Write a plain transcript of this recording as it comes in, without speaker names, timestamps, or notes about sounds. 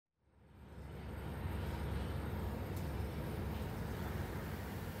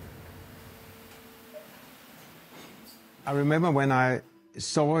I remember when I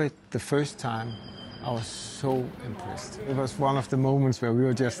saw it the first time, I was so impressed. It was one of the moments where we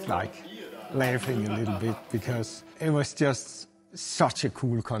were just like laughing a little bit because it was just such a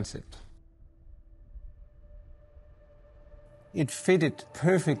cool concept. It fitted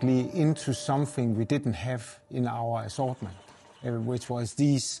perfectly into something we didn't have in our assortment, which was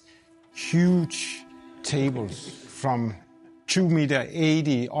these huge tables from 2.80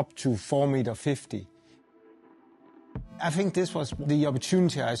 meters up to 4.50 meters. I think this was the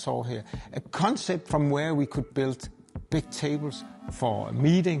opportunity I saw here, a concept from where we could build big tables for a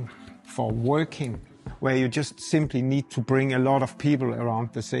meeting, for working, where you just simply need to bring a lot of people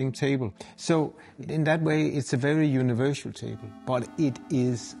around the same table. So in that way, it's a very universal table, but it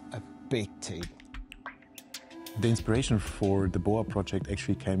is a big table. The inspiration for the Boa project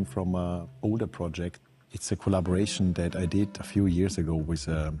actually came from an older project. It's a collaboration that I did a few years ago with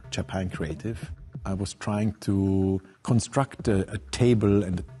a Japan creative. I was trying to construct a table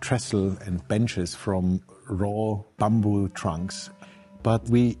and a trestle and benches from raw bamboo trunks. But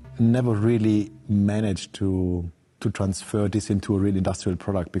we never really managed to transfer this into a real industrial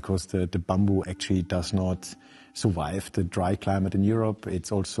product because the bamboo actually does not survive the dry climate in Europe.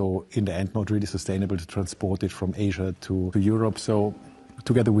 It's also, in the end, not really sustainable to transport it from Asia to Europe. So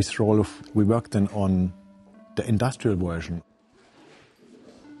together with Rolf, we worked then on the industrial version.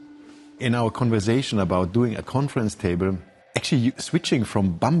 In our conversation about doing a conference table, actually switching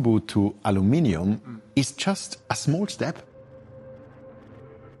from bamboo to aluminium is just a small step.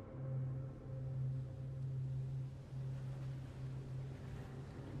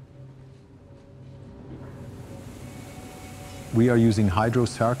 We are using Hydro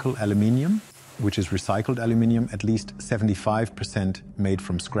CIRCAL aluminium, which is recycled aluminium, at least 75% made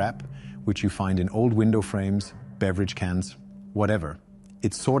from scrap, which you find in old window frames, beverage cans, whatever.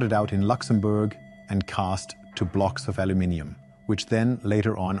 It's sorted out in Luxembourg and cast to blocks of aluminium, which then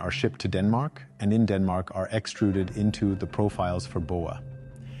later on are shipped to Denmark, and in Denmark are extruded into the profiles for Boa.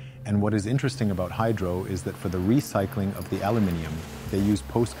 And what is interesting about Hydro is that for the recycling of the aluminium, they use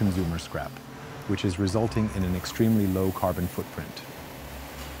post-consumer scrap, which is resulting in an extremely low carbon footprint.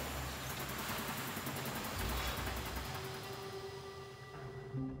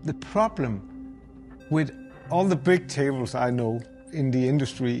 The problem with all the big tables I know in the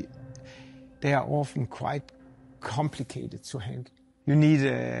industry, they are often quite complicated to handle. You need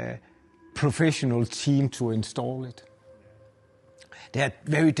a professional team to install it. They are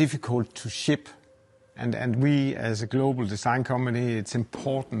very difficult to ship. And we, as a global design company, it's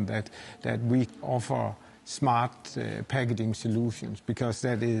important that we offer smart packaging solutions because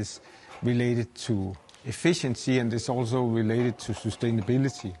that is related to efficiency and it's also related to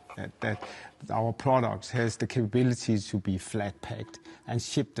sustainability, that our products has the capability to be flat packed and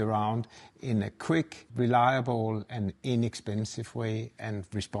shipped around in a quick, reliable and inexpensive way and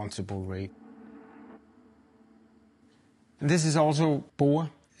responsible way. And this is also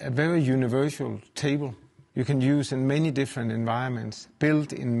Boa, a very universal table you can use in many different environments,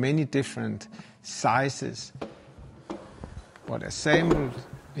 built in many different sizes, but assembled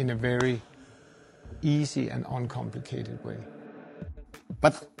in a very easy and uncomplicated way.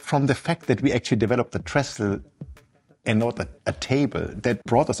 But from the fact that we actually developed a trestle and not a table, that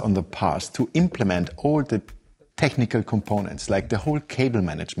brought us on the path to implement all the technical components, like the whole cable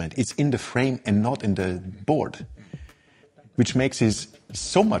management is in the frame and not in the board, which makes it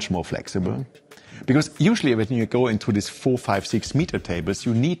so much more flexible. Because usually when you go into these 4, 5, 6 meter tables,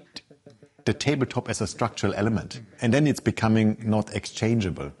 you need the tabletop as a structural element. And then it's becoming not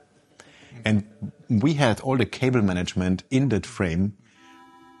exchangeable. And we had all the cable management in that frame.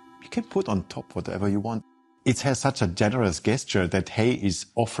 You can put on top whatever you want. It has such a generous gesture that HAY is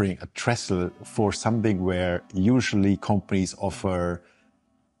offering a trestle for something where usually companies offer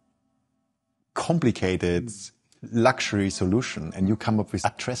complicated luxury solution and you come up with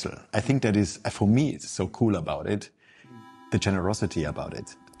a trestle. I think that is, for me, it's so cool about it, the generosity about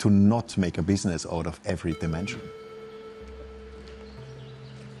it, to not make a business out of every dimension.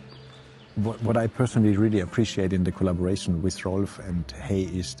 What I personally really appreciate in the collaboration with Rolf and HAY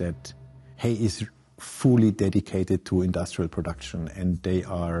is that HAY is fully dedicated to industrial production and they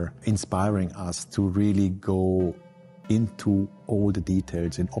are inspiring us to really go into all the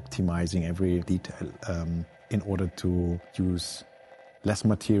details and optimizing every detail in order to use less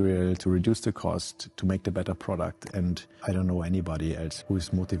material, to reduce the cost, to make the better product. And I don't know anybody else who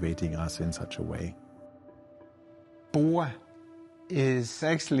is motivating us in such a way. Boa is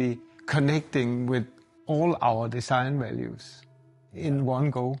actually connecting with all our design values in one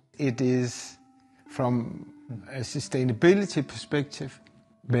go. It is, from a sustainability perspective,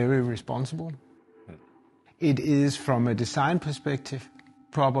 very responsible. It is, from a design perspective,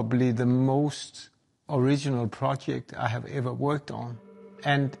 probably the most original project I have ever worked on.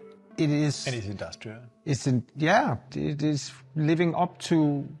 And it is... And it's industrial. It is living up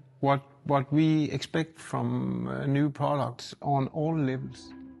to what we expect from new products on all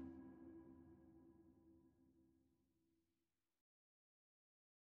levels.